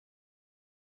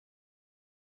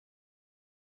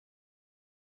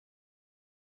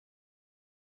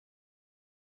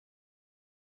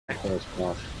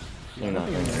You're not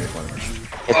doing very funny.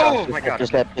 Oh my god.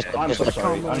 I'm so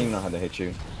sorry. I don't even know how to hit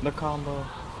you. The combo.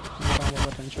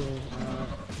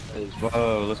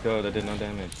 Whoa, let's go. That did no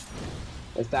damage.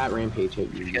 If that rampage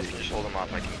hit you, You guys can just hold him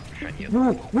off, I can defend you.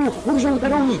 What is wrong with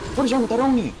that Oni? What is wrong with that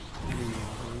Oni?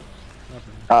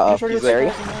 He's Barry.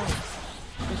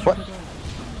 What?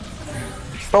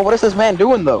 Bro, what is this man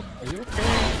doing though? Are you okay?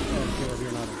 Oh,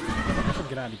 you're not okay.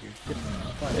 Get out of here.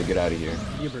 Yeah, get out of here.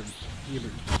 Hubert.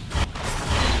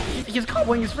 He's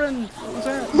comboing his friend. What's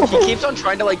that? He keeps on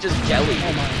trying to like just jelly.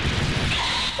 Oh my.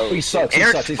 Oh, he sucks.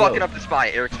 Eric's fucking up the spy.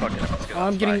 Eric's fucking up the spy.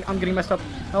 I'm getting messed up.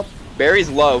 Help. Barry's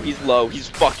low. He's low. He's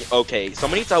fucking okay.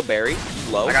 Somebody tell Barry. He's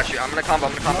low. I got you. I'm gonna combo.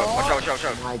 Watch out.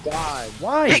 oh my god.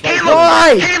 Why? Hey, Caleb!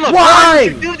 Why? Caleb! Why?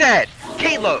 Did you do that?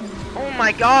 Caleb! Oh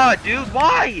my god, dude,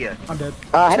 why? I'm dead.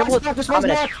 Hit him with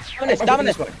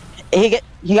Dominus. He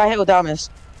got hit with Dominus.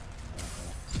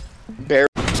 Barry.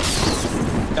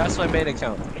 That's my main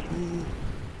account.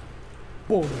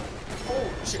 Boom. Oh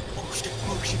shit.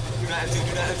 Do not have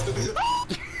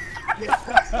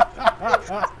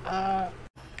to.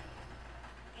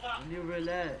 New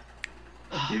roulette.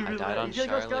 I died on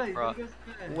Charlotte, bro.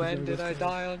 When did I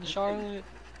die on Charlotte?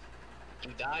 You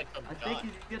died from I think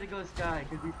he's gonna go Sky.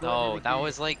 No, that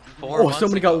was like 4 months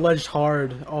somebody ago. got ledged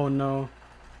hard. Oh no.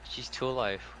 She's 2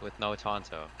 life with no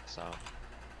Tonto, so.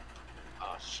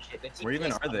 Oh shit. Where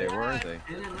even are they? Where are they?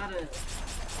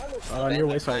 On your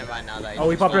wayside. Right now that Oh,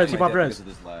 he popped res. He popped res.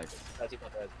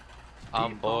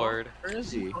 I'm bored. Where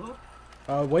is he?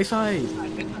 Wayside.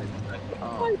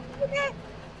 Oh.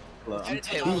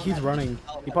 He's running.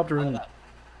 He popped a rune.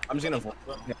 I'm just gonna avoid.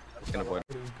 Yeah, I'm just gonna avoid.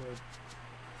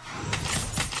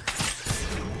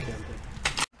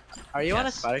 Are you on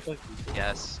a spider?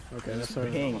 Yes. Okay, that's our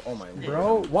Ping. Oh my.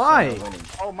 Bro, why?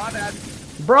 Oh my bad.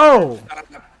 Bro!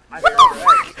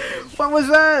 What was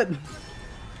that?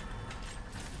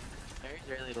 Barry's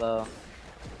really low.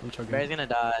 I'm choking. Barry's gonna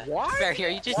die. What? Barry, are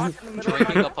you just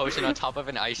drinking a potion on top of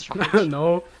an ice charge?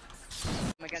 No.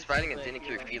 He's fighting a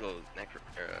Dinicure Philo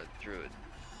druid.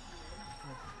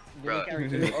 Bro.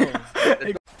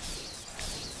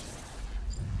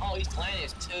 Oh, he's playing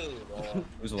this too, bro.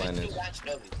 Who's Lineage?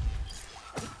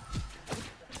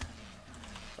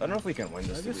 I don't know if we can win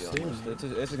this, to be honest.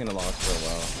 It's gonna last for a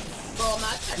while.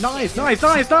 Nice! Go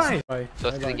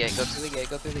through the gate, go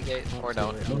through the gate, or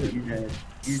don't.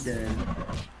 You dead.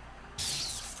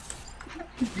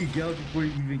 You go before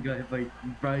you even got hit by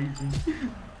Bryson.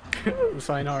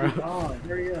 Sayonara. Oh,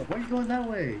 hurry up. Why are you going that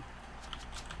way?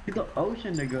 Get the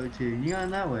ocean to go to. You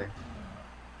going that way.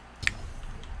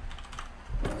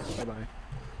 Bye-bye.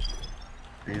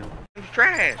 Damn. He's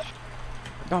trash.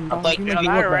 Like,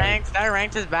 that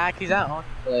ranked is back. He's out.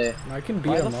 I can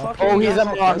beat him up. Oh, he's at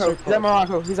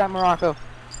Morocco.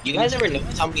 You guys ever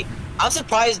notice how many? I'm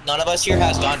surprised none of us here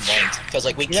has gone ranked because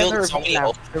like we killed so many.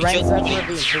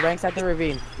 The ranks at the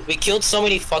ravine. We killed so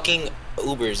many fucking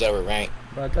Ubers that were ranked.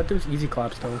 But that dude's easy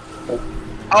claps though.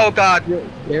 Oh god.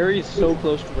 Barry's so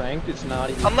close to ranked, it's not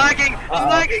even. I'm lagging.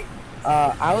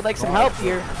 I would like some help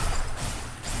here.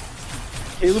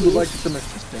 Caleb would like some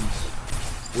assistance.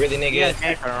 Really, nigga?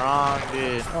 Wrong,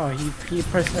 dude. Oh, he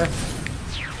pressed F.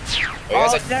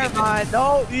 Never mind.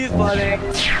 No, he's flooding.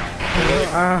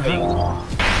 Oh,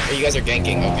 you guys are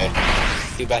ganking, okay.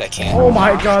 Too bad I can't. Oh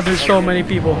my god, there's so many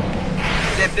people.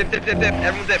 Dip.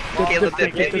 Everyone dip. Caleb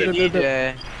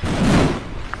dip.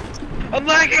 I'm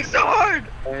lagging so hard.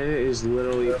 It is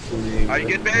literally playing. Are you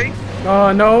good, Barry?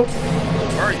 Oh no.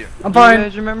 Where are you? I'm fine. You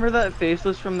guys remember that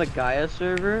faceless from the Gaia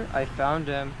server? I found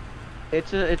him.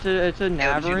 It's a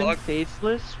Navarin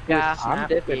faceless. Yeah, with I'm snap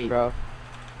dipping, gate. bro.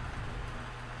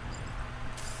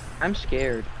 I'm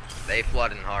scared. They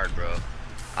flooding hard, bro.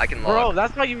 I can log. Bro,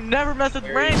 that's why you never mess with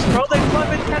ranks, bro. They flood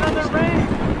with 10 other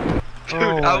ranks.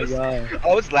 Dude, I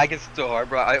was lagging so hard,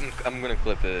 bro. I'm gonna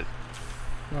clip it.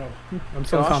 Oh, I'm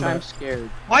so Josh, combat. I'm scared.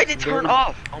 Why did it turn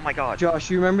off? Oh my god. Josh,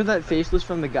 you remember that faceless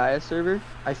from the Gaia server?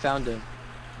 I found him.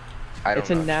 I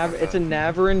don't know. It's a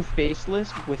Navarin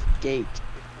faceless with gate.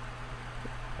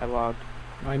 I logged.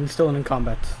 I'm still in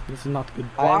combat. This is not good.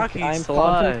 I'm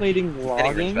contemplating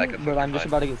logging, back up but I'm just 55.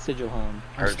 about to get sigil home.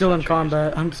 I'm still in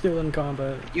combat. I'm still in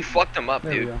combat. You fucked him up,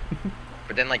 There we dude. go.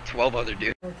 But then like 12 other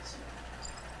dudes.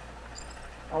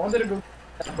 I wanted to go.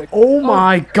 Oh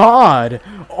my god!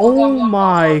 Oh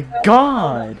my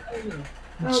god!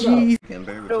 Jeez.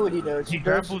 He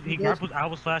grapples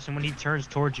Owl Slash, and when he turns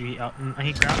towards you, he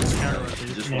grapples counter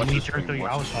rushes, and then when he turns to you,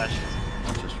 Owl Slash.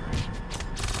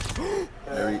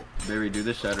 Barry, do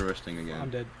the Shadow Rush thing again. I'm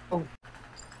dead. Oh.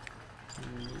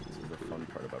 This is the fun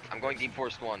part about it. I'm going deep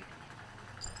forest 1.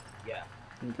 Yeah.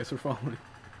 I guess we're following.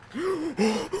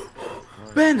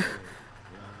 Ben!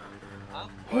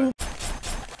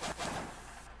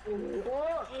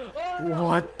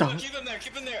 What the? Keep him there,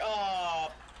 keep him there.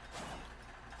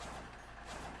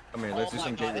 Come here, let's do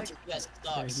some God, game. this FPS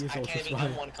sucks. I can't even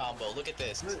get one combo. Look at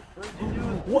this.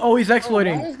 Oh, he's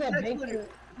exploiting.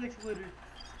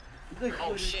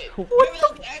 Oh shit. Maybe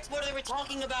that's the exploit they were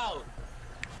talking about.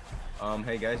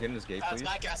 Hey guys, get in this gate, please.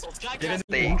 Sky Castle, Sky They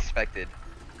Castle. expected.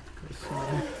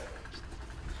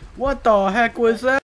 What the heck was that?